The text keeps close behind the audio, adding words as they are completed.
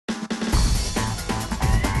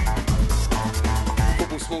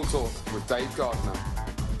Small Talk with Dave Gardiner.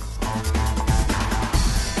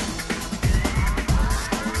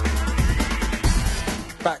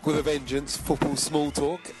 Back with a vengeance, football small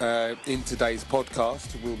talk. In today's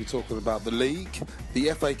podcast, we'll be talking about the league,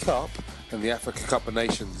 the FA Cup, and the Africa Cup of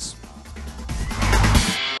Nations.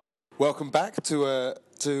 Welcome back to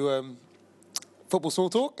football small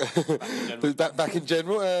talk. Back in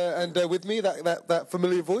general, and with me that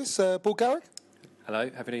familiar voice, Paul Carrig. Hello,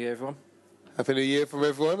 happy New Year, everyone. Happy New Year from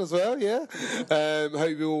everyone as well, yeah.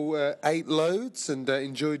 Hope you all ate loads and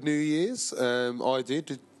enjoyed New Year's. I did.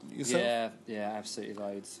 Did yourself? Yeah, absolutely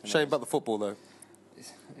loads. Shame about the football, though.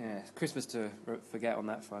 Yeah, Christmas to forget on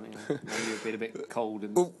that front. You know, you've been a bit cold.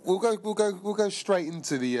 And We'll go straight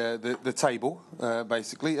into the table,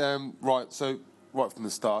 basically. Right from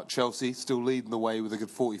the start, Chelsea still leading the way with a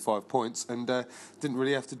good 45 points, and didn't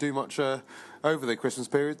really have to do much over the Christmas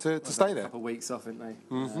period to stay there. A couple of weeks off, didn't they?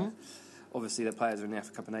 Mm-hmm. Obviously, the players are in the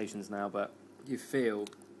Africa Cup of Nations now, but you feel,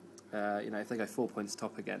 if they go 4 points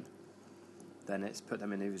top again, then it's put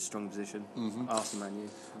them in a strong position. Mm-hmm. Arsenal, Man U.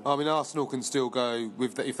 I mean, Arsenal can still go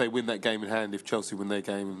with if they win that game in hand. If Chelsea win their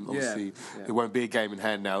game, and obviously it won't be a game in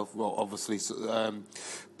hand now. Well, obviously,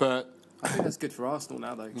 but I think that's good for Arsenal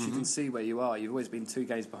now, though, because you can see where you are. You've always been 2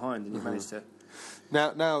 games behind, and you've managed to.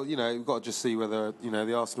 Now we've got to just see whether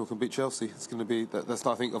the Arsenal can beat Chelsea. It's going to be that's.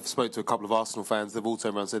 I think I've spoke to a couple of Arsenal fans. They've all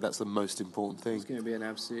turned around and said that's the most important thing. It's going to be an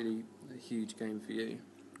absolutely huge game for you.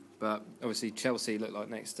 But obviously Chelsea look like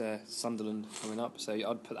next Sunderland coming up, so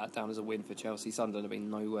I'd put that down as a win for Chelsea. Sunderland have been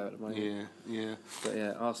nowhere at the moment. Yeah. But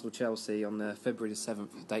Arsenal-Chelsea on February the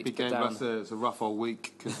 7th. Date Big to put game. down. It's a rough old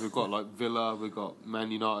week because we've got like Villa, we've got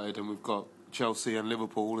Man United, and we've got Chelsea and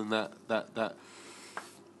Liverpool in that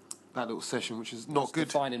little session, which is not good.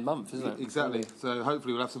 Defining month, isn't it? Exactly. So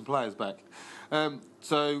hopefully we'll have some players back.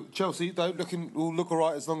 So Chelsea though will look all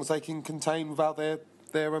right as long as they can contain without their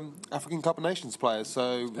African Cup of Nations players.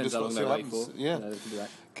 So depends how long they wait for. Yeah, they can do that.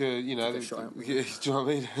 Do you know what I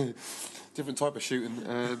mean? Different type of shooting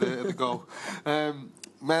the goal.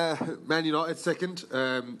 Man United second,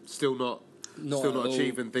 still not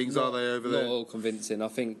achieving things, are they, over there? Not all convincing. I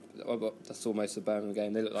think that's almost a Birmingham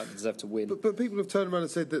game. They look like they deserve to win. But people have turned around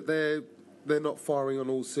and said that they're not firing on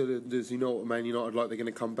all cylinders. You know what, Man United, like they're going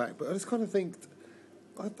to come back. But I just kind of think,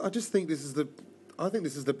 I just think this is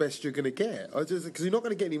the best you're going to get. Because you're not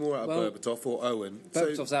going to get any more out of Berbatov or Owen.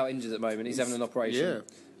 Berbatov's out injured at the moment. He's having an operation.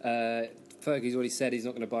 Yeah. Fergie's already said he's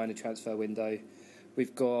not going to buy in the transfer window.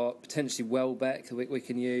 We've got potentially Welbeck that we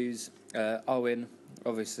can use. Owen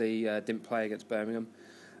obviously didn't play against Birmingham.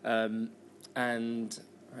 And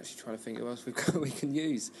I'm actually trying to think who else we can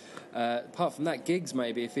use. Apart from that, Giggs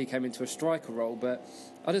maybe if he came into a striker role. But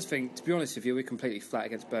I just think, to be honest with you, we're completely flat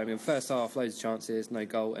against Birmingham. First half, loads of chances, no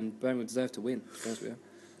goal, and Birmingham deserve to win, to be honest with you.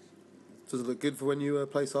 Does it look good for when you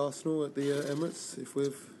place Arsenal at the Emirates?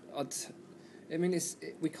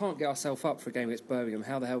 We can't get ourselves up for a game against Birmingham.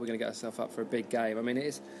 How the hell are we going to get ourselves up for a big game? I mean,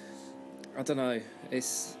 I don't know.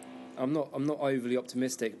 I'm not overly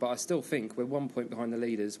optimistic, but I still think we're 1 point behind the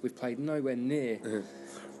leaders. We've played nowhere near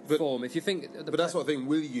form. If you think, but that's what I think.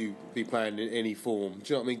 Will you be playing in any form? Do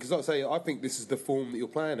you know what I mean? Because like I say, I think this is the form that you're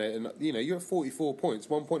playing at, and you're at 44 points,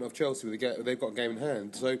 1 point off Chelsea. They've got a game in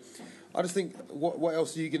hand. So I just think, what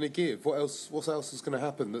else are you going to give? What else is going to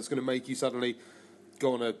happen that's going to make you suddenly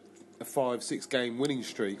go on a 5-6 game winning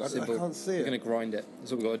streak? I can't see it. You're going to grind it.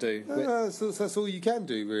 That's what we've got to do. That's all you can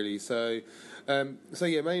do, really. So Man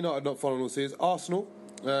United not following all series. Arsenal,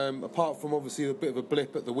 apart from obviously a bit of a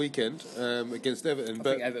blip at the weekend against Everton. I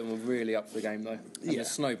think Everton were really up for the game, though. And the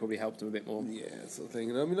snow probably helped them a bit more. Yeah, sort of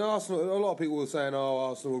thing. I mean, Arsenal, a lot of people were saying,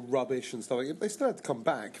 Arsenal were rubbish and stuff like that. They still had to come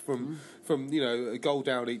back from a goal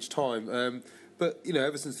down each time. But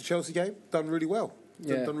ever since the Chelsea game, done really well.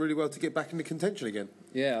 Done really well to get back into contention again.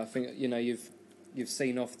 Yeah, I think, you've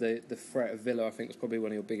seen off the threat of Villa. I think it's probably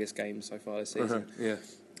one of your biggest games so far this season. Yeah.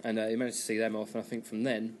 And you managed to see them off, and I think from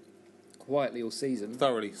then, quietly all season.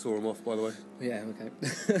 Thoroughly saw them off, by the way. Yeah, okay.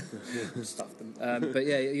 Stuffed them. But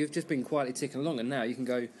you've just been quietly ticking along, and now you can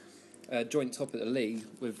go joint top at the league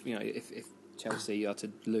with, if Chelsea are to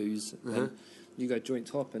lose, then you go joint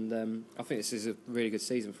top, and I think this is a really good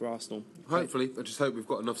season for Arsenal. Hopefully. I just hope we've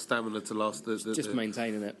got enough stamina to last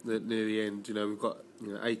maintaining it. Near the end, we've got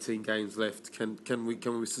 18 games left. Can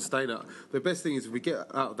we sustain it? The best thing is if we get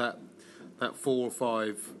out of that 4 or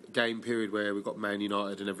 5 game period where we've got Man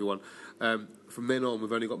United and everyone, from then on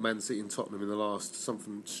we've only got Man City and Tottenham in the last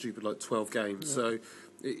something stupid like 12 games. Yeah. So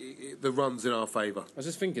the run's in our favour. I was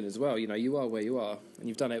just thinking as well, you are where you are, and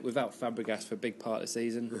you've done it without Fabregas for a big part of the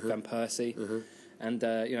season, Van Persie, and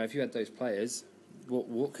if you had those players,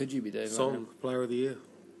 what could you be doing? Song, Player of the Year,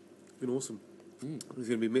 been awesome. He's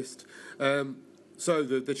going to be missed. So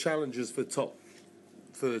the challenges for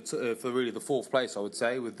really the fourth place, I would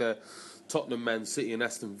say, with Tottenham, Man City, and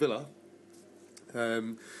Aston Villa.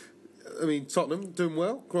 I mean, Tottenham doing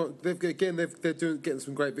well. They're getting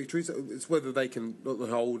some great victories. It's whether they can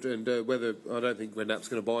hold, and whether I don't think Redknapp's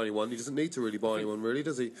going to buy anyone. He doesn't need to really buy anyone, really,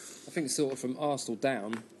 does he? I think sort of from Arsenal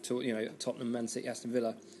down to Tottenham, Man City, Aston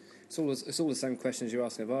Villa. It's all the same questions you're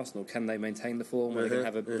asking of Arsenal. Can they maintain the form? Are they going to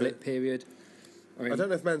have a blip period? I don't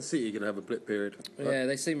know if Man City are going to have a blip period. Yeah,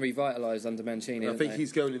 they seem revitalised under Mancini. I think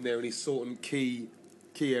he's going in there and he's sorting key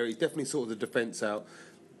areas. Definitely sorted the defence out.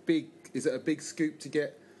 Is it a big scoop to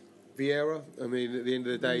get Vieira? I mean, at the end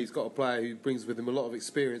of the day, he's got a player who brings with him a lot of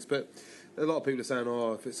experience, but a lot of people are saying,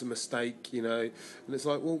 if it's a mistake, and it's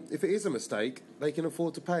like, well, if it is a mistake, they can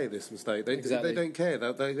afford to pay this mistake. They don't care.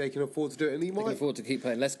 They can afford to do it, and they can afford to keep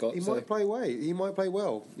playing Lescott. He might play well. He might play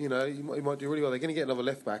well. He might do really well. They're going to get another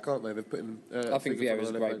left back, aren't they? They've put in. I think Vieira's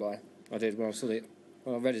a great buy. I did when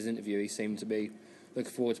I read his interview. He seemed to be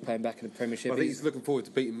looking forward to playing back in the Premiership. I think he's looking forward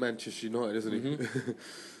to beating Manchester United, isn't he? Mm-hmm.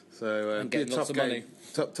 So getting lots of money.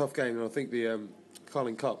 Tough game, and I think the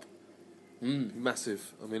Carling Cup.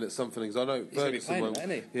 Massive. I mean, it's something because I know Ferguson won't.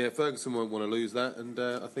 Ferguson won't want to lose that, and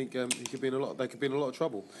I think he could be in a lot. They could be in a lot of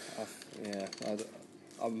trouble.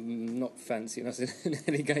 I'm not fancying us in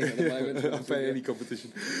any game at the moment. I bet any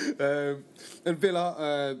competition. And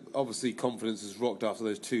Villa, obviously, confidence has rocked after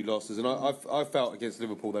those 2 losses, and I felt against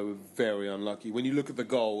Liverpool they were very unlucky. When you look at the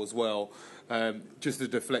goal as well, just the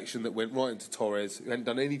deflection that went right into Torres, who hadn't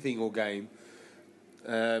done anything all game.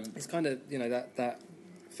 It's kind of that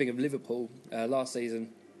thing of Liverpool last season.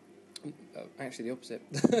 Actually, the opposite.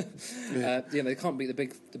 They can't beat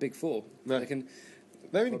the big four. No. They can.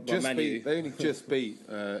 They only just beat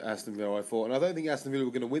Aston Villa, I thought, and I don't think Aston Villa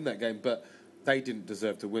were going to win that game, but they didn't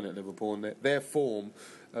deserve to win at Liverpool. And their form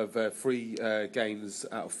of 3 games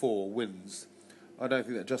out of 4 wins, I don't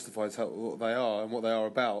think that justifies what they are and what they are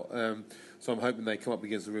about. So I'm hoping they come up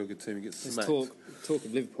against a real good team and get smacked. Talk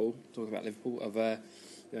of Liverpool, talking about Liverpool, of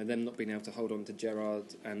them not being able to hold on to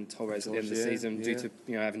Gerrard and Torres at the end of the season due to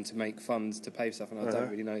having to make funds to pay stuff, and I don't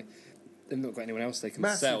really know. They've not got anyone else they can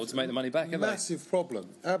sell to make the money back, have they? Massive problem.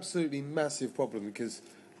 Absolutely massive problem, because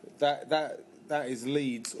that is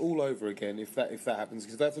Leeds all over again if that happens,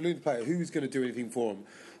 because they have to lose the player. Who's going to do anything for them?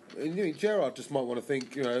 And, Gerrard just might want to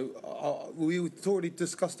think, we already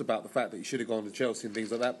discussed about the fact that he should have gone to Chelsea and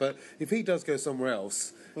things like that, but if he does go somewhere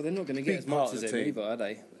else... Well, they're not going to get as much as him either, are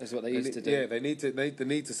they? That's what they used to do. Yeah, they need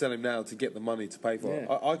to sell him now to get the money to pay for it.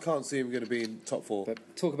 I can't see him going to be in top 4. But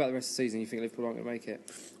talk about the rest of the season, you think Liverpool aren't going to make it?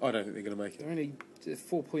 I don't think they're going to make it. They're only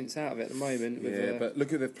 4 points out of it at the moment. But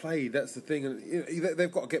look who they've played, that's the thing. And,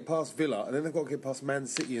 they've got to get past Villa, and then they've got to get past Man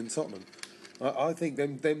City and Tottenham. I think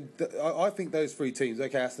I think those 3 teams.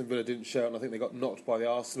 Okay, Aston Villa didn't show, and I think they got knocked by the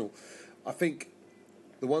Arsenal. I think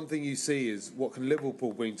the one thing you see is what can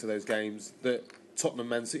Liverpool bring to those games that Tottenham,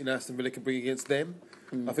 Man City, and Aston Villa can bring against them.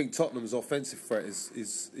 I think Tottenham's offensive threat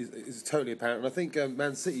is totally apparent, and I think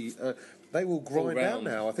Man City. They will grind out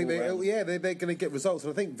now. I think they're going to get results,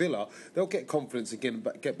 and I think Villa, they'll get confidence again,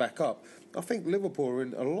 get back up. I think Liverpool are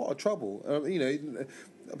in a lot of trouble. I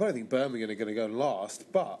don't think Birmingham are going to go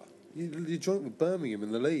last, but you joint with Birmingham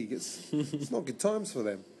in the league. It's not good times for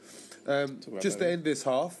them. Just to end this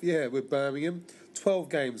half, with Birmingham, 12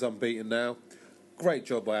 games unbeaten now. Great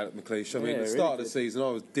job by Alec McLeish. I mean, at the start of the season,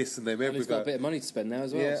 I was dissing them everywhere. He's got a bit of money to spend now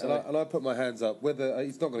as well. Yeah, so. and I put my hands up. Whether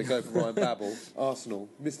he's not going to go for Ryan Babel, Arsenal,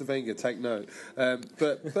 Mr. Wenger, take note.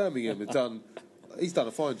 But Birmingham have done. He's done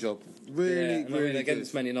a fine job. Really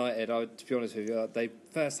against Man United, to be honest with you,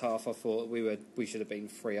 first half I thought we should have been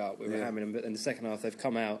 3 up. We were hammering them, but in the second half they've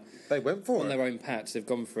come out. They went for it on their own patch. They've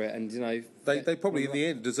gone for it, and they probably in the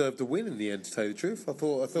end deserved to win. In the end, to tell you the truth, I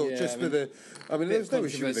thought just with the. I mean, there's no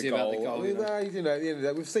issue with the goal. I mean, at the end of the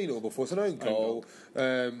day, we've seen it all before. It's an own goal,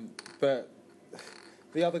 but.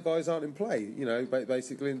 The other guys aren't in play,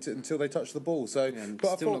 basically until they touch the ball. So,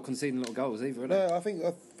 but still not conceding little goals either. No, I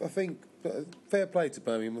think fair play to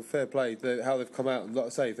Birmingham. Fair play how they've come out. And like I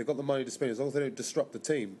say, if they've got the money to spend, as long as they don't disrupt the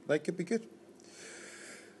team, they could be good.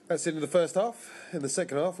 That's it in the first half. In the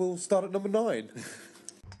second half, we'll start at number 9.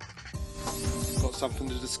 Got something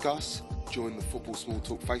to discuss? Join the Football Small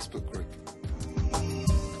Talk Facebook group.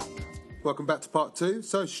 Welcome back to part 2.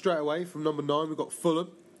 So straight away from number 9, we've got Fulham.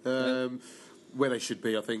 Where they should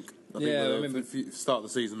be, I think. I remember at the start of the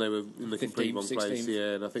season they were in the complete wrong place.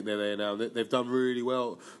 Yeah, and I think they're there now. They've done really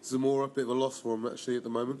well. Zamora, a bit of a loss for them actually at the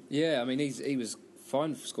moment. Yeah, I mean he was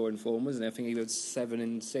fine scoring form, wasn't he? I think he was 7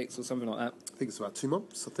 in 6 or something like that. I think it's about 2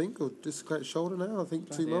 months, or dislocated shoulder now. I think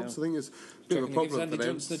Bloody 2 months. hell. I think it's a bit of a problem for Andy them.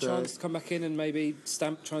 Johnson a chance to come back in and maybe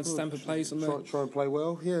try and stamp a place on there? Try and play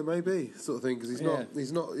well. Yeah, maybe sort of thing, because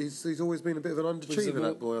he's always been a bit of an underachiever,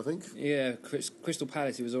 that boy, I think. Yeah, Crystal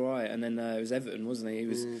Palace he was all right, and then it was Everton, wasn't he?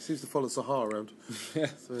 He seems to follow Sahara around. Yeah.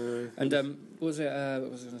 So, and what was I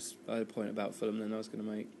had a point about Fulham then I was going to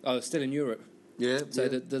make. Oh, still in Europe. Yeah. So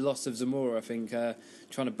the loss of Zamora, I think,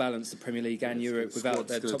 trying to balance the Premier League and Europe without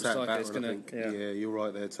their top striker is going to. Yeah, you're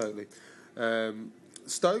right there, totally.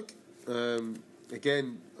 Stoke,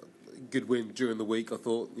 again, good win during the week, I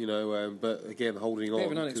thought, but again, holding on. Bit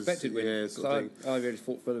of an unexpected win. Yeah, I really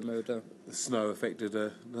thought Fulham would. The snow affected.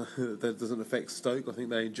 That doesn't affect Stoke. I think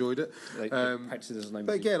they enjoyed it. They practiced as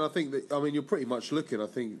but again, I think that you're pretty much looking. I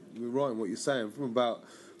think you're right in what you're saying. From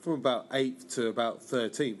about 8th to about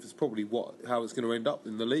 13th is probably how it's going to end up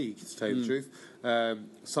in the league, to tell you the truth.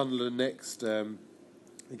 Sunderland next.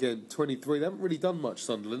 Again, 23. They haven't really done much,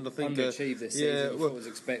 Sunderland. I think underachieved this season. What was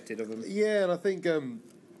expected of them. Yeah, and I think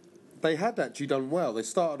they had actually done well. They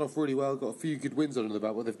started off really well, got a few good wins under the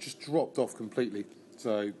belt, but they've just dropped off completely.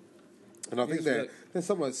 So, and I think they're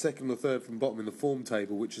somewhere like second or third from bottom in the form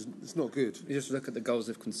table, which is it's not good. You just look at the goals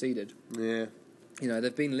they've conceded. Yeah.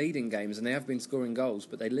 They've been leading games and they have been scoring goals,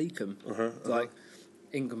 but they leak them.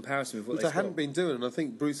 In comparison with what they hadn't been doing, and I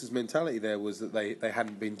think Bruce's mentality there was that they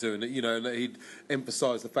hadn't been doing it, and that he'd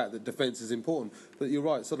emphasised the fact that defence is important. But you're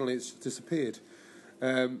right, suddenly it's disappeared.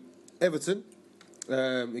 Everton,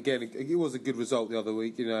 again, it was a good result the other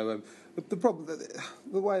week, the problem,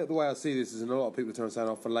 the way I see this is, and a lot of people turn and say,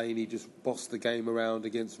 Fellaini just bossed the game around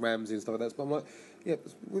against Ramsey and stuff like that. But I'm like, yeah,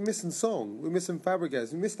 we're missing Song, we're missing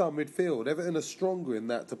Fabregas, we missed our midfield. Everton are stronger in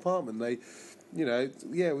that department. They,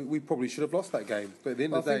 we probably should have lost that game. But at the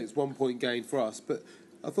end of the day, it's 1 point gain for us. But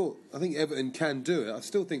I think Everton can do it. I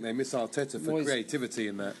still think they miss Arteta for creativity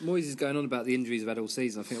in that. Moyes is going on about the injuries they've had all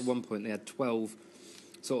season. I think at one point they had 12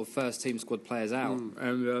 sort of first team squad players out.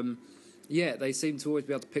 And they seem to always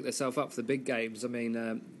be able to pick themselves up for the big games. I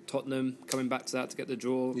mean, Tottenham coming back to that to get the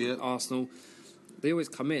draw. Yeah. Arsenal, they always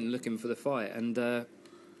come in looking for the fight. And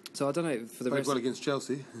so I don't know for the rest. Well against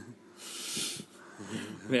Chelsea.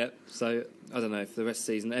 Yeah. So I don't know for the rest of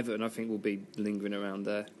the season. Everton, I think, will be lingering around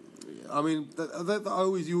there. I mean,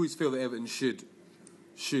 you always feel that Everton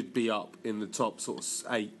should be up in the top sort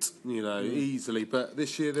of 8, easily. But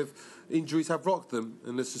this year, injuries have rocked them,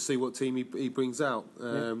 and let's just see what team he brings out.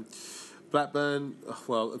 Blackburn,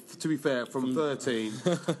 well, to be fair, from 13,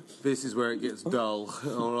 this is where it gets dull,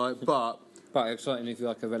 all right? But exciting if you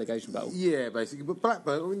like a relegation battle. Yeah, basically. But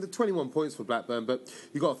Blackburn, the 21 points for Blackburn, but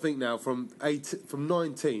you've got to think now from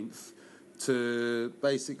 19th to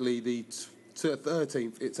basically to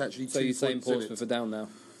 13th, it's actually 2 points. So you're saying Portsmouth are down now?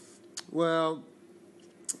 Well,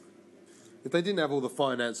 if they didn't have all the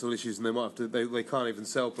financial issues, and they might have to, they can't even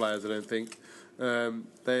sell players. I don't think they're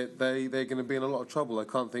going to be in a lot of trouble. I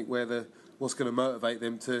can't think what's going to motivate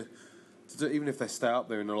them to do. Even if they stay up,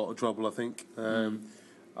 they're in a lot of trouble. I think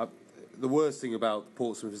the worst thing about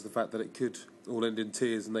Portsmouth is the fact that it could all end in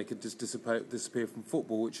tears, and they could just disappear from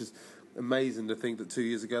football, which is amazing to think that 2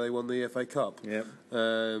 years ago they won the FA Cup. Yeah.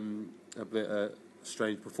 A bit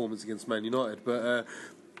strange performance against Man United, but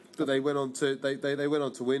they went on to they went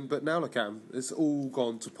on to win. But now look at them; it's all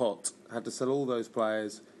gone to pot. Had to sell all those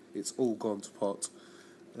players. It's all gone to pot.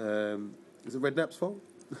 Is it Redknapp's fault?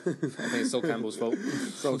 I think it's Sol Campbell's fault.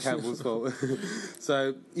 Sol Campbell's fault.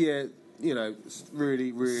 So yeah. It's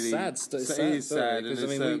really, really sad. It is sad because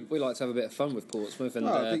we like to have a bit of fun with Portsmouth, and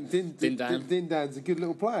I think Dindan's a good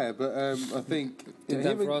little player, but I think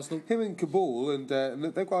him and Kabul and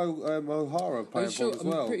they've got O'Hara playing for as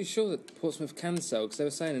well. I'm pretty sure that Portsmouth can sell because they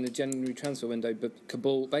were saying in the January transfer window, but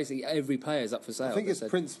Kabul, basically every player is up for sale. I think it's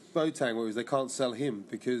Prince Boateng, whereas they can't sell him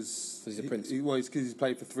because he's a prince. Because he's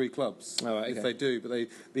played for 3 clubs. Oh, right, okay. If they do, but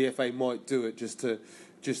the FA might do it just to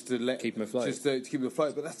keep them afloat. Just to keep them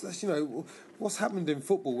afloat. But that's what's happened in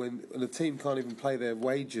football when a team can't even pay their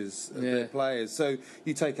wages of their players. So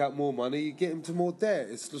you take out more money, you get them to more debt.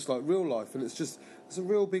 It's just like real life, and it's a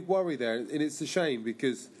real big worry there, and it's a shame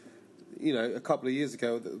because a couple of years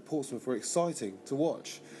ago Portsmouth were exciting to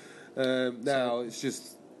watch. Now it's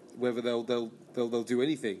just whether they'll do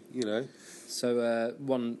anything. So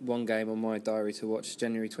one game on my diary to watch,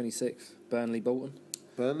 January 26th, Burnley-Bolton.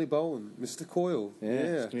 Burnley-Bolton, Mr. Coyle. Yeah,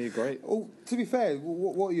 it's going to be great. Oh, to be fair,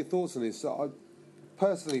 what are your thoughts on this?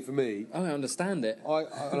 Personally, for me, I don't understand it.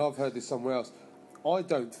 And I've heard this somewhere else. I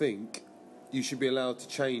don't think you should be allowed to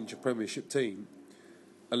change a Premiership team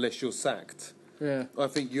unless you're sacked. Yeah. I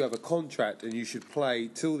think you have a contract and you should play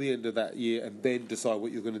till the end of that year and then decide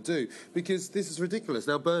what you're going to do, because this is ridiculous.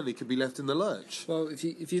 Now Burnley could be left in the lurch. Well, if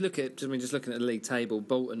you look at, just looking at the league table,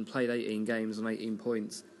 Bolton played 18 games on 18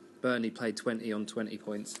 points. Burnley played 20 on 20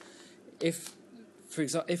 points. If, for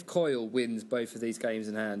example, if Coyle wins both of these games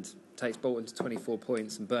in hand, takes Bolton to 24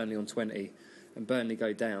 points and Burnley on 20, and Burnley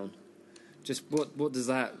go down, just what does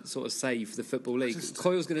that sort of say for the Football League?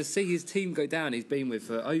 Coyle's going to see his team go down. He's been with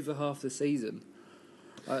for over half the season.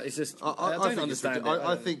 It's just I don't understand.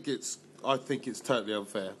 I think it's totally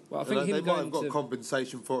unfair. Well, I think they might have got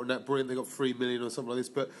compensation for it and that brilliant. They got $3 million or something like this,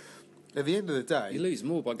 but at the end of the day, you lose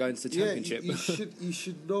more by going to the Championship. You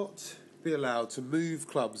should not be allowed to move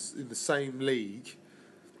clubs in the same league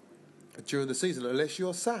during the season unless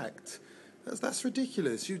you're sacked. That's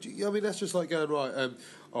ridiculous. I mean, that's just like going right.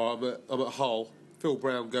 I'm at Hull. Phil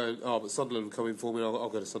Brown going. But Sunderland are coming for me. I'll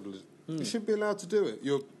go to Sunderland. You shouldn't be allowed to do it.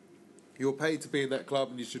 You're paid to be in that club,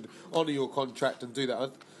 and you should honour your contract and do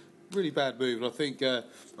that. Really bad move. And I think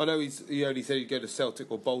I know he only said he'd go to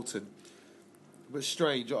Celtic or Bolton, but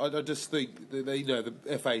strange. I just think that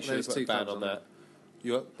the FA should have put a ban on that.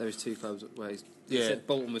 There was two clubs where he said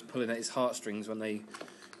Bolton was pulling at his heartstrings when they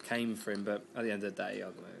came for him, but at the end of the day, I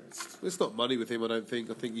don't know. It's not money with him. I don't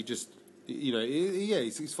think. I think he just,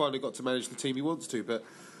 he's finally got to manage the team he wants to, but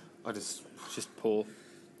it's just poor.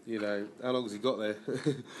 How long has he got there?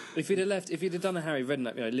 If he'd have done a Harry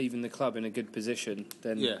Redknapp, leaving the club in a good position,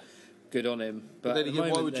 then good on him. But then again,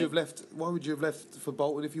 why would you have left? Why would you have left for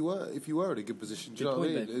Bolton if you were in a good position? Do you know what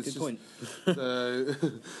I mean? Good point.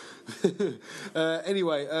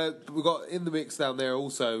 Anyway, we've got in the mix down there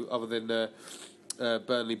also, other than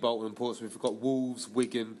Burnley, Bolton, and Portsmouth. We've got Wolves,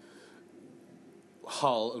 Wigan,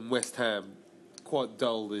 Hull, and West Ham. Quite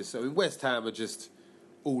dull. This. I mean, West Ham are just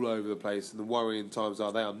all over the place, and the worrying times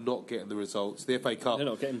are they are not getting the results. The FA Cup, they're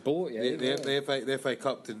not getting bought yet. The FA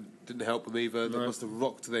Cup didn't help them either. No. They must have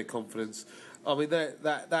rocked their confidence. I mean,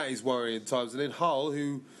 that is worrying times. And then Hull,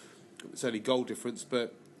 who it's only goal difference,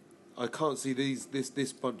 but I can't see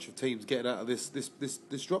this bunch of teams getting out of this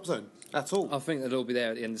drop zone at all. I think they'll all be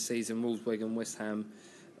there at the end of the season. Wolves, Wigan, West Ham.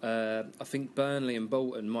 I think Burnley and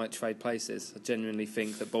Bolton might trade places. I genuinely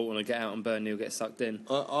think that Bolton will get out and Burnley will get sucked in.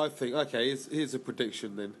 I think, okay, here's a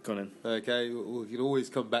prediction then. Go on in. Okay, we can always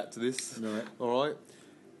come back to this. Right. All right.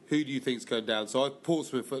 Who do you think's going down? So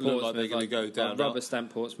Portsmouth look like they're going to go down. Rubber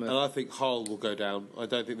stamp Portsmouth. And I think Hull will go down. I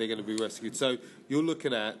don't think they're going to be rescued. So you're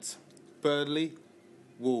looking at Burnley,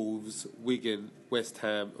 Wolves, Wigan, West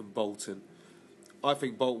Ham and Bolton. I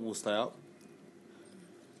think Bolton will stay up.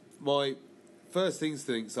 My first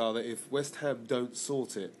instincts are that if West Ham don't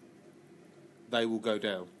sort it, they will go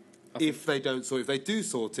down. If they do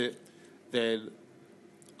sort it, then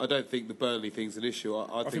I don't think the Burnley thing's an issue.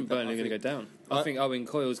 I think Burnley are going to go down. I think Owen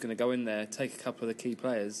Coyle's going to go in there, take a couple of the key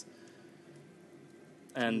players,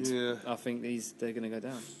 and I think they're going to go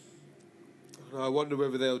down. I wonder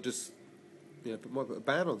whether they'll just might put a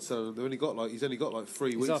ban on Son. He's only got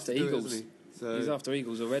 3 weeks. He's after Eagles. Hasn't he? So he's after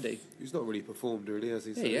Eagles already. He's not really performed, really, has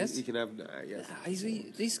he? So he has. He can have.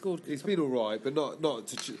 He scored. He's been all right, but not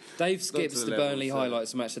to. Dave skips the Burnley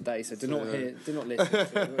highlights match of the day, so do not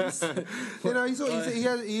listen.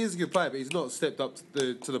 He is a good player, but he's not stepped up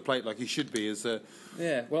to the plate like he should be. I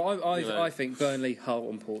think Burnley, Hull,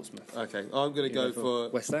 and Portsmouth. Okay, I'm going to go for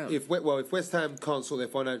West Ham. If West Ham can't sort their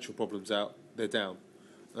financial problems out, they're down.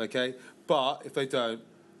 Okay, but if they don't.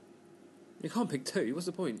 You can't pick two. What's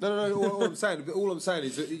the point? No. All I'm saying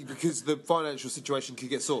is that because the financial situation could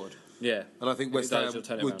get sorted. Yeah. And I think West Ham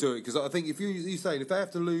would do it because I think if you're saying if they have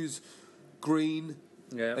to lose Green,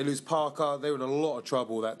 they lose Parker, they're in a lot of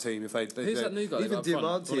trouble. That team if they who's that new guy? Even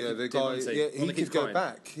Diamantia, the guy, he could go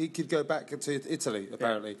back. He could go back to Italy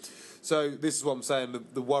apparently. Yeah. So this is what I'm saying.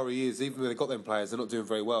 The worry is even when they've got them players, they're not doing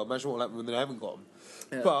very well. Imagine what will happen when they haven't got them.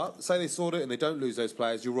 Yeah. But say they sort it and they don't lose those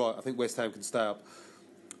players. You're right. I think West Ham can stay up.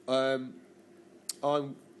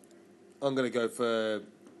 I'm going to go for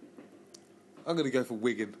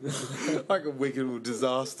Wigan. I think Wigan will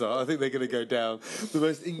disaster. I think they're going to go down. The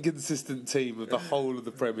most inconsistent team of the whole of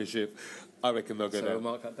the Premiership. I reckon they'll go down. We'll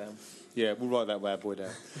mark that down. Yeah, we'll write that bad boy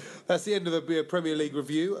down. That's the end of the Premier League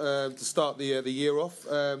review to start the year off.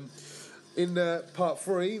 In part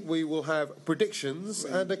 3, we will have predictions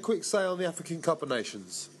and a quick say on the African Cup of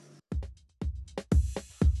Nations.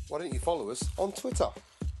 Why don't you follow us on Twitter?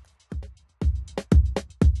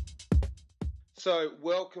 So,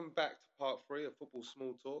 welcome back to part 3 of Football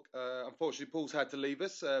Small Talk. Unfortunately, Paul's had to leave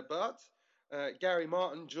us, but Gary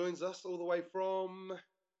Martin joins us all the way from...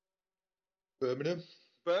 Birmingham.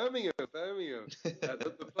 Birmingham.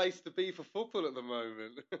 The place to be for football at the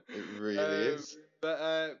moment. It really is.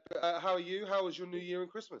 But how are you? How was your New Year and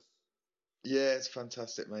Christmas? Yeah, it's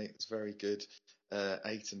fantastic, mate. It's very good.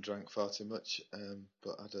 Ate and drank far too much,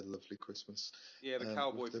 but had a lovely Christmas. Yeah, the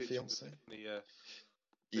cowboy with the picture was fiance. definitely Yeah.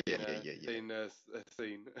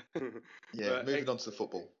 seen. Yeah, But moving on to the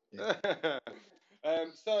football. Yeah.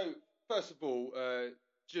 So, first of all,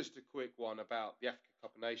 just a quick one about the Africa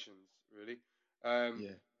Cup of Nations, really.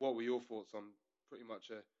 Yeah. What were your thoughts on pretty much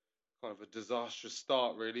a kind of a disastrous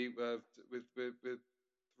start, really, with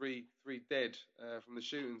three dead from the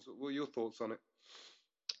shootings? What were your thoughts on it?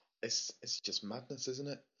 It's just madness, isn't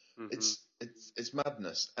it? Mm-hmm. It's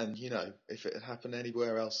madness, and if it had happened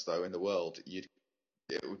anywhere else though in the world, it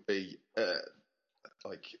would be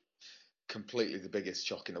like completely the biggest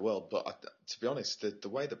shock in the world. But to be honest, the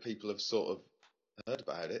way that people have sort of heard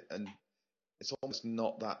about it, and it's almost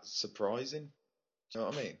not that surprising. Do you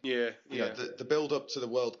know what I mean? Yeah. The build up to the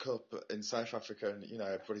World Cup in South Africa, and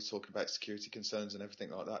everybody's talking about security concerns and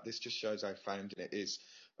everything like that. This just shows how founding it is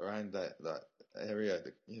around that area.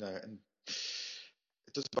 And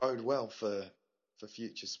it does bode well for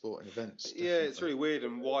future sporting events. Yeah, Definitely. it's really weird,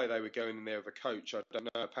 and why they were going in there with a coach, I don't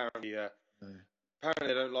know. Apparently,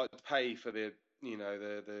 they don't like to pay for the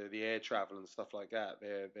the air travel and stuff like that.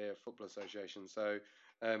 Their football association, so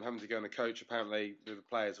having to go on a coach. Apparently, the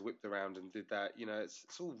players whipped around and did that.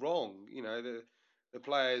 It's all wrong. The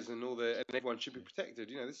players and and everyone should be protected.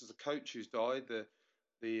 This is a coach who's died.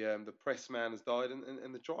 The press man has died,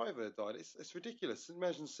 and the driver died. It's ridiculous.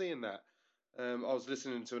 Imagine seeing that. I was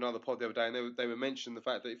listening to another pod the other day, and they were mentioning the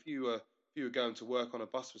fact that if you were going to work on a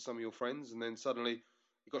bus with some of your friends, and then suddenly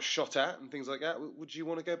you got shot at and things like that, would you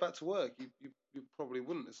want to go back to work? You probably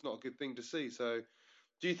wouldn't. It's not a good thing to see. So,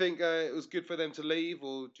 do you think it was good for them to leave,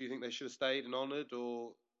 or do you think they should have stayed and honoured?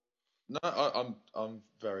 Or No, I'm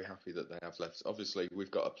very happy that they have left. Obviously,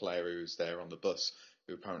 we've got a player who was there on the bus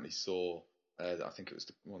who apparently saw. I think it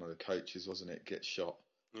was one of the coaches, wasn't it? Get shot.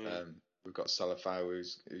 yeah. We've got Salafau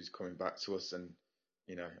who's coming back to us, and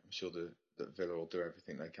I'm sure that Villa will do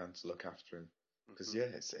everything they can to look after him because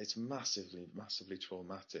it's massively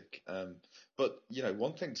traumatic. But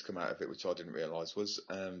one thing to come out of it, which I didn't realise, was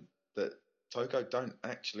that Togo don't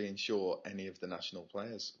actually insure any of the national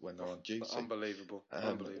players when they're on duty. Unbelievable.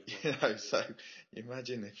 So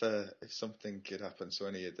imagine if something could happen to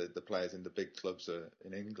any of the players in the big clubs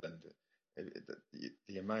in England.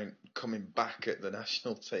 The amount coming back at the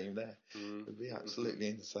national team there would be absolutely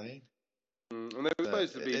insane. And there was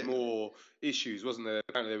supposed to be more issues, wasn't there?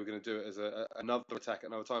 Apparently they were going to do it as another attack at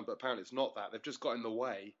another time, but apparently it's not that. They've just got in the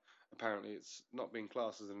way. Apparently it's not being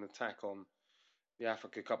classed as an attack on the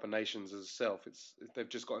Africa Cup of Nations as itself. They've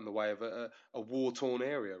just got in the way of a war-torn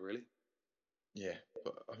area, really. Yeah,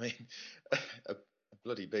 but I mean, a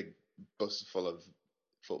bloody big bus full of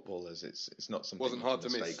footballers. It's not something wasn't hard to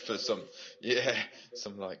miss for some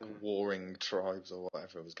warring tribes or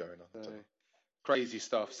whatever was going on. Crazy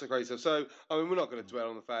stuff. So I mean, we're not going to dwell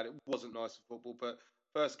on the fact it wasn't nice for football, but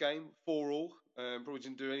first game 4-4. Probably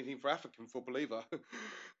didn't do anything for African football either.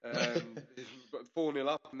 4-0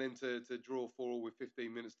 up and then to draw 4-4 with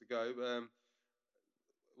 15 minutes to go.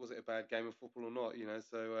 Was it a bad game of football or not?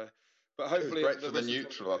 So. But hopefully, it was great for the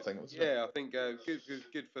neutral, I think. Wasn't it? I think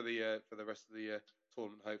good for the rest of the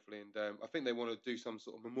tournament, hopefully, and I think they want to do some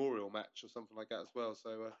sort of memorial match or something like that as well.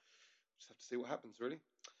 So just have to see what happens, really.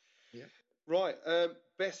 Yeah. Right,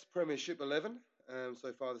 best Premiership 11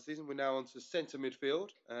 so far this season. We're now on to centre midfield.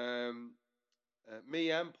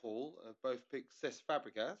 Me and Paul both picked Cesc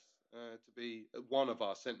Fabregas to be one of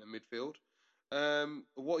our centre midfield.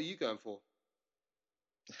 What are you going for?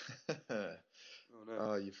 Oh, no.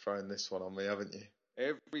 Oh, you've thrown this one on me, haven't you?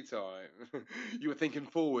 Every time. You were thinking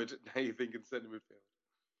forward, now you're thinking centre midfield.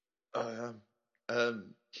 I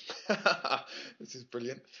am. This is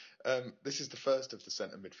brilliant. This is the first of the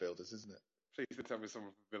centre midfielders, isn't it? Please don't tell me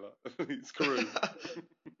someone from Villa. It's Carrig.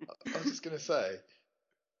 I was just going to say,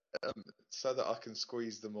 so that I can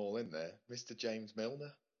squeeze them all in there, Mr. James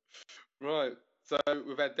Milner. Right. So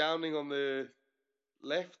we've had Downing on the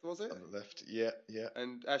left, was it? On the left, yeah.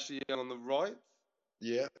 And Ashley Young on the right?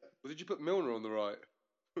 Yeah. Or did you put Milner on the right?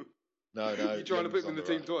 No. You're trying to put him in the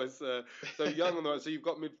team twice. So Young on the right. So you've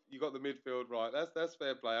got the midfield right. That's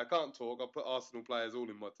fair play. I can't talk. I'll put Arsenal players all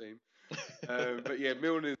in my team. But yeah,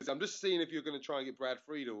 Milner. I'm just seeing if you're going to try and get Brad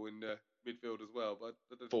Friedel in midfield as well. But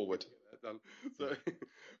forward. So,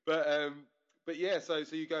 but yeah. So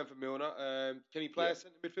you're going for Milner. Can he play a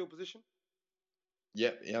centre midfield position?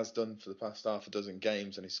 Yep, he has done for the past half a dozen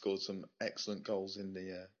games, and he scored some excellent goals in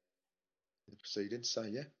the proceedings. So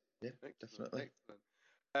yeah, excellent, definitely. Excellent.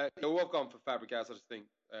 Well, I've gone for Fabregas. I just think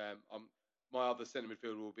my other centre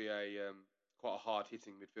midfielder will be quite a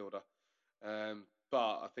hard-hitting midfielder.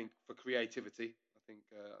 But I think for creativity, I think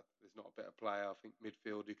there's not a better player. I think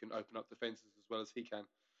midfield who can open up defences as well as he can.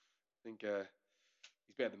 I think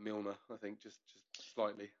he's better than Milner. I think just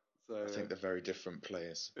slightly. So I think they're very different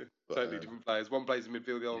players. Totally different players. One plays in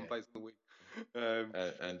midfield, the other one plays in the wing.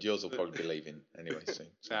 And yours will probably be leaving anyway soon.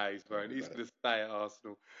 So nah, he's fine. He's going to stay at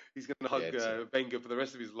Arsenal. He's going to hug Wenger for the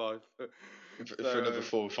rest of his life. For another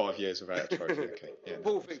 4 or 5 years without a trophy. Okay. Yeah,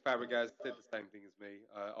 Paul Fick Fabregas did the same thing as me.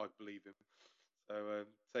 I believe him.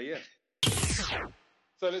 So yeah.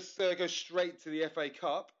 So let's go straight to the FA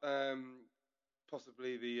Cup.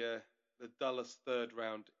 Possibly the dullest third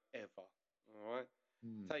round ever. All right.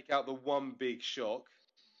 Take out the one big shock.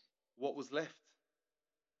 What was left?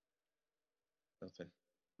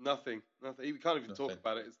 Nothing. We can't even talk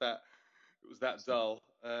about it. It was that dull.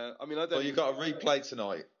 I don't. Well, you've got a replay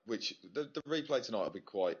tonight, which the replay tonight will be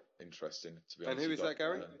quite interesting, to be honest. And who is that,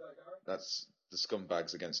 Gary? That's the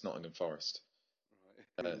Scumbags against Nottingham Forest.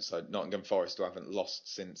 Right. So Nottingham Forest, who haven't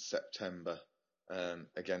lost since September,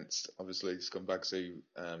 against obviously Scumbags who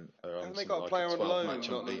are on. Haven't they got a player on loan,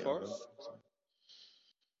 Nottingham Forest?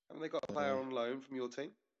 Haven't they got a player on loan from your team?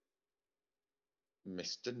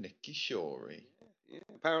 Mr. Nicky Shorey. Yeah.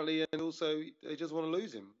 Apparently, and also they just want to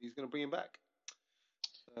lose him. He's going to bring him back.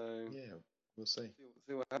 So, yeah, we'll see.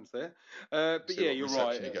 See what happens there. But yeah, you're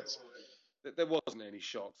right. There wasn't any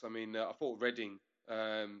shocks. I thought Reading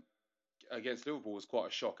against Liverpool was quite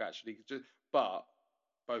a shock actually. But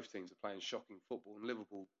both teams are playing shocking football, and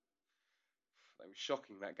Liverpool, they were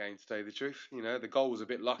shocking that game, to tell you the truth. The goal was a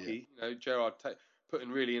bit lucky. Yeah. Gerrard putting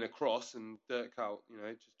really in a cross and Dirk Kuyt,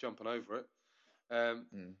 just jumping over it.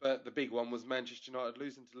 But the big one was Manchester United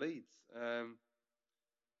losing to Leeds.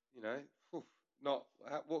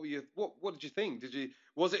 What did you think?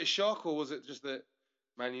 Was it a shock, or was it just that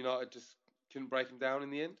Man United just couldn't break them down in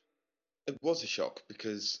the end? It was a shock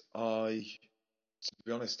because to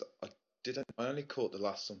be honest, I only caught the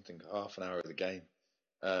last half an hour of the game,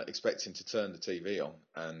 expecting to turn the TV on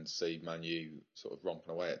and see Man U sort of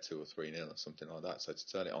romping away at 2 or 3-0 or something like that. So to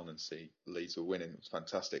turn it on and see Leeds were winning was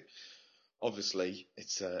fantastic. Obviously,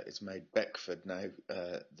 it's made Beckford now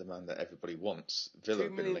the man that everybody wants. Villa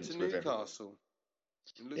have been linked with Newcastle.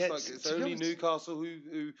 It looks like it's only Newcastle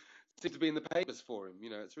who seem to be in the papers for him.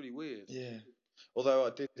 It's really weird. Yeah. Although I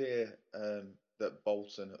did hear that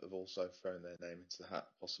Bolton have also thrown their name into the hat,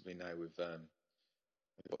 possibly now with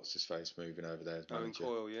what's his face moving over there as manager.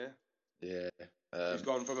 Owen Coyle, yeah. Yeah. He's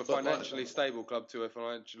gone from a financially stable club to a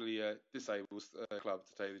financially disabled club,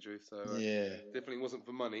 to tell you the truth. So definitely wasn't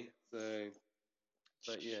for money. So,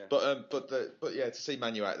 but yeah. But yeah, to see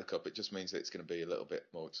Man U out of the cup, it just means that it's going to be a little bit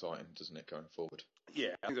more exciting, doesn't it, going forward?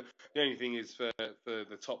 Yeah. The only thing is for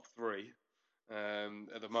the top three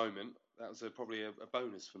at the moment, that was probably a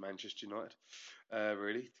bonus for Manchester United,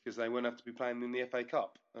 really, because they won't have to be playing in the FA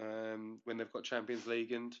Cup when they've got Champions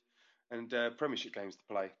League and Premiership games to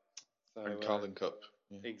play. So, and Carling Cup.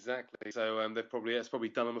 Yeah. Exactly. So that's probably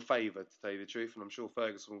done them a favour, to tell you the truth, and I'm sure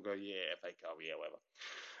Ferguson will go, yeah, FA Cup, yeah,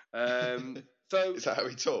 whatever. So is that how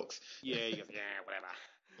he talks? Yeah, he goes, yeah, whatever.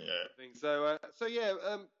 Yeah. I think so.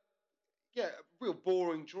 Real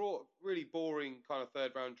boring draw, really boring kind of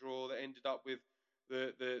third round draw that ended up with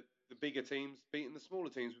the bigger teams beating the smaller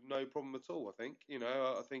teams with no problem at all. I think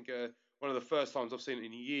I think one of the first times I've seen it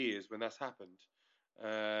in years when that's happened.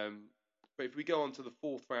 But if we go on to the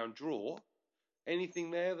fourth round draw, anything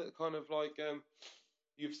there that kind of like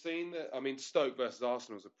you've seen that? Stoke versus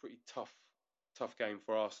Arsenal is a pretty tough game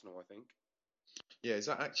for Arsenal, I think. Yeah, is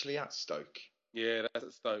that actually at Stoke? Yeah, that's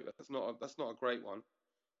at Stoke. That's not a great one.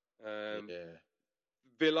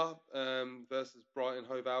 Villa versus Brighton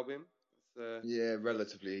Hove Albion.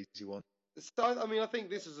 Relatively easy one. So, I think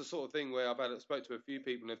this is the sort of thing where I've spoke to a few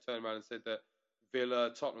people and they've turned around and said that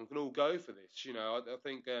Villa, Tottenham can all go for this. I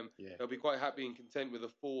think they'll be quite happy and content with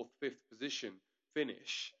a 4th, 5th position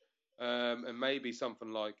finish, and maybe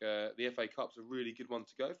something like the FA Cup's a really good one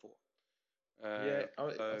to go for.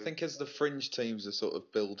 I think as the fringe teams are sort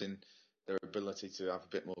of building their ability to have a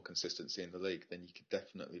bit more consistency in the league, then you could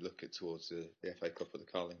definitely look at towards the FA Cup or the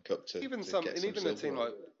Carling Cup even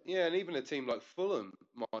a team like Fulham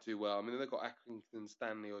might do well. They've got Accrington,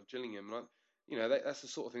 Stanley, or Gillingham. That's the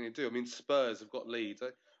sort of thing they do. Spurs have got Leeds.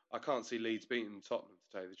 I can't see Leeds beating Tottenham,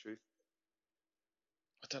 to tell you the truth.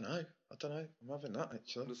 I don't know. I'm having that,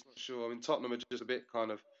 actually. I'm just not sure. Tottenham are just a bit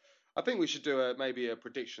kind of... I think we should do maybe a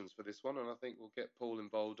predictions for this one, and I think we'll get Paul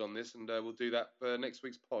involved on this, and we'll do that for next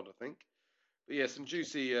week's pod, I think. But yeah, some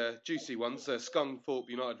juicy ones. Scunthorpe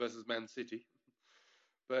United versus Man City.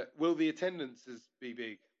 But will the attendances be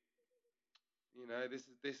big? You know, this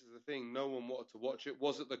is the thing. No one wanted to watch it.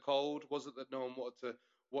 Was it the cold? Was it that no one wanted to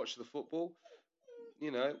watch the football?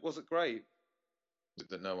 You know, was it great?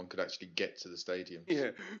 That no one could actually get to the stadiums.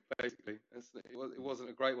 Yeah, basically. It wasn't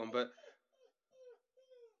a great one, but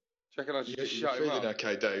check it out. Just shut him feeling up.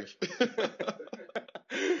 okay, Dave?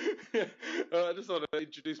 I just want to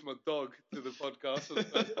introduce my dog to the podcast for the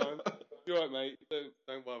first time. You're right, mate.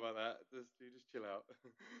 Don't worry about that. Just chill out.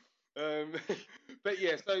 But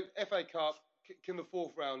yeah, so FA Cup. Can the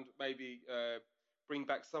fourth round maybe bring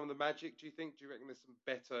back some of the magic? Do you think? Do you reckon there's some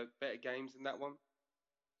better games in that one?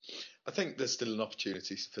 I think there's still an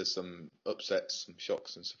opportunity for some upsets, some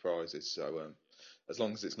shocks and surprises. So as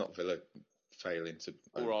long as it's not Villa failing to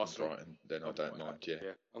or Arsenal, Brighton, then I don't mind.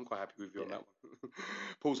 Yeah, I'm quite happy with you on that one.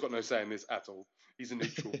 Paul's got no say in this at all. He's a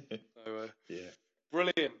neutral. So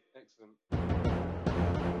brilliant, excellent.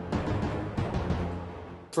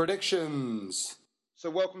 Predictions. So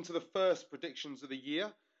welcome to the first predictions of the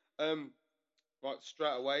year. Right,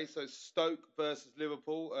 straight away. So Stoke versus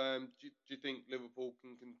Liverpool. Do you think Liverpool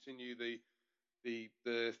can continue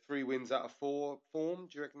the 3 wins out of 4 form?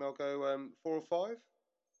 Do you reckon they'll go 4 or 5?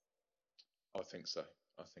 I think so.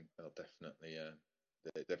 I think they'll definitely.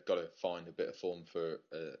 They've got to find a bit of form for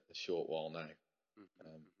a short while now.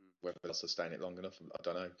 Whether they'll sustain it long enough, I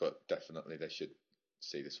don't know. But definitely they should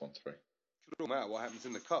see this one through. It doesn't matter what happens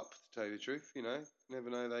in the cup, to tell you the truth. You know, never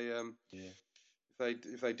know.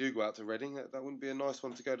 If they do go out to Reading, that wouldn't be a nice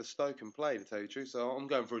one to go to Stoke and play, to tell you the truth. So I'm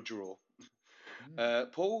going for a draw.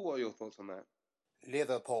 Paul, what are your thoughts on that?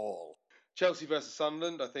 Liverpool. Chelsea versus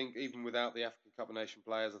Sunderland. I think even without the African Cup of Nations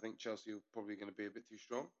players, I think Chelsea are probably going to be a bit too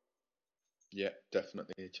strong. Yeah,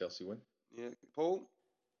 definitely a Chelsea win. Yeah, Paul?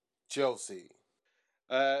 Chelsea.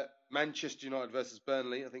 Manchester United versus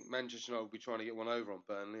Burnley. I think Manchester United will be trying to get one over on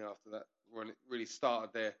Burnley after that, when it really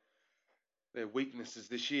started their weaknesses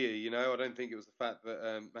this year. You know, I don't think it was the fact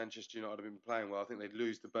that Manchester United have been playing well. I think they'd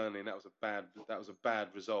lose to Burnley, and that was a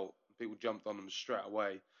bad result. People jumped on them straight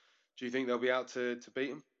away. Do you think they'll be out to beat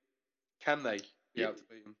them? Can they be out to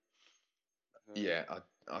beat them?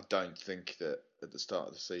 I don't think that at the start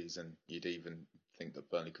of the season you'd even think that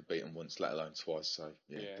Burnley could beat them once, let alone twice. So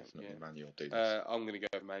definitely Man U will do this. I'm going to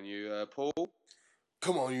go for Man U. Paul?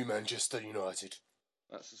 Come on, you Manchester United.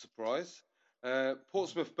 That's a surprise.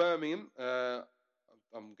 Portsmouth, Birmingham.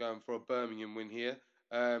 I'm going for a Birmingham win here.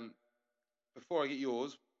 Before I get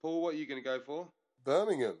yours, Paul, what are you going to go for?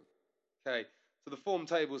 Birmingham. Okay, so the form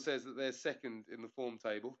table says that they're second in the form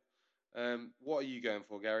table. What are you going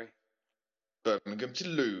for, Gary? Birmingham to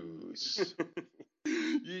lose.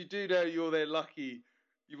 You do know you're their lucky.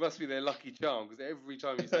 You must be their lucky charm, because every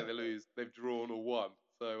time you say they lose, they've drawn or won.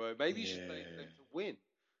 So maybe you should say them to win,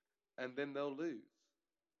 and then they'll lose.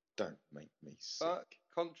 Don't make me sick. But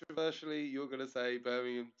controversially, you're going to say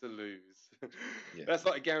Birmingham to lose. That's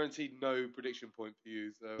like a guaranteed no prediction point for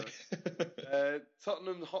you. So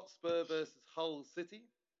Tottenham Hotspur versus Hull City.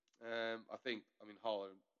 Hull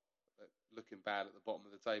are looking bad at the bottom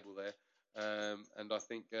of the table there. And I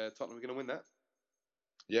think Tottenham are going to win that.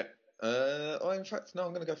 Yeah. In fact, no,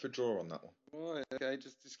 I'm going to go for a draw on that one. Right, okay,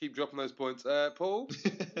 just keep dropping those points. Paul?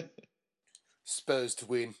 Spurs to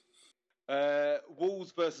win.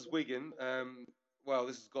 Wolves versus Wigan.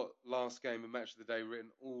 This has got last game and match of the day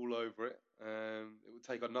written all over it. It would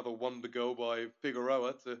take another wonder goal by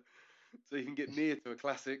Figueroa to even get near to a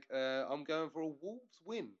classic. I'm going for a Wolves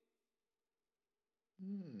win.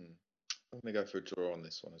 I'm going to go for a draw on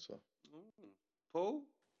this one as well. Paul?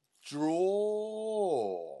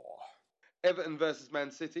 Draw. Everton versus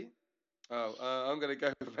Man City. I'm going to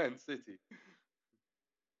go for Man City.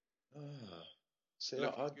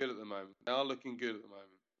 Looking good at the moment. They are looking good at the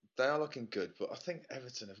moment. They are looking good, but I think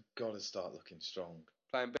Everton have got to start looking strong.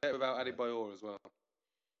 Playing better without Adebayor as well.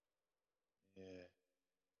 Yeah.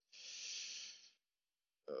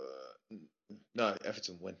 No,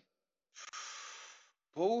 Everton win.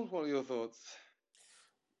 Paul, what are your thoughts?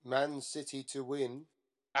 Man City to win.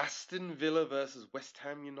 Aston Villa versus West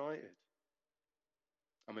Ham United.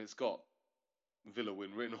 I mean, it's got Villa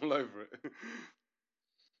win written all over it.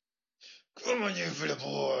 Come on, you Villa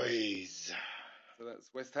boys! So that's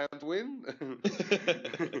West Ham to win.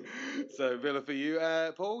 So Villa for you.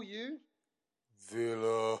 Paul, you?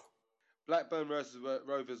 Villa. Blackburn versus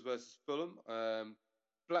Rovers versus Fulham.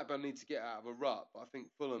 Blackburn need to get out of a rut, but I think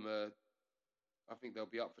Fulham I think they'll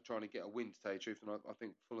be up for trying to get a win, to tell you the truth, and I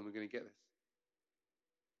think Fulham are going to get this.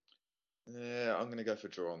 Yeah, I'm going to go for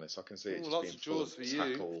a draw on this. I can see it just being full of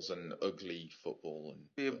tackles and ugly football. And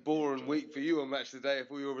be a boring week for you on Match of the Day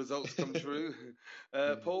if all your results come true.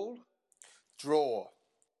 Paul? Draw.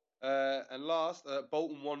 And last,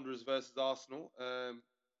 Bolton Wanderers versus Arsenal. For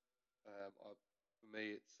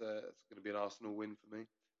me, it's going to be an Arsenal win for me.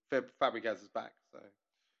 Fabregas is back, so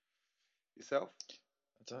yourself.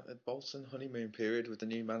 Bolton honeymoon period with the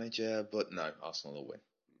new manager, but no, Arsenal will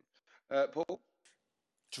win. Paul?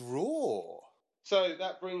 Draw. So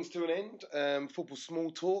that brings to an end Football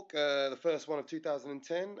Small Talk, the first one of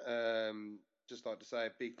 2010. Just like to say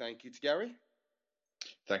a big thank you to Gary.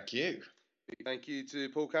 Thank you. Big thank you to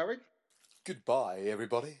Paul Carrig. Goodbye,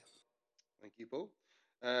 everybody. Thank you, Paul.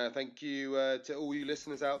 Thank you to all you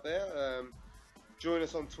listeners out there. Join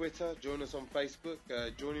us on Twitter, join us on Facebook,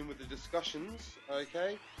 join in with the discussions,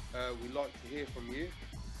 okay? We'd like to hear from you.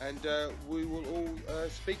 And we will all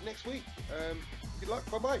speak next week. Good luck,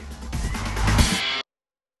 bye-bye.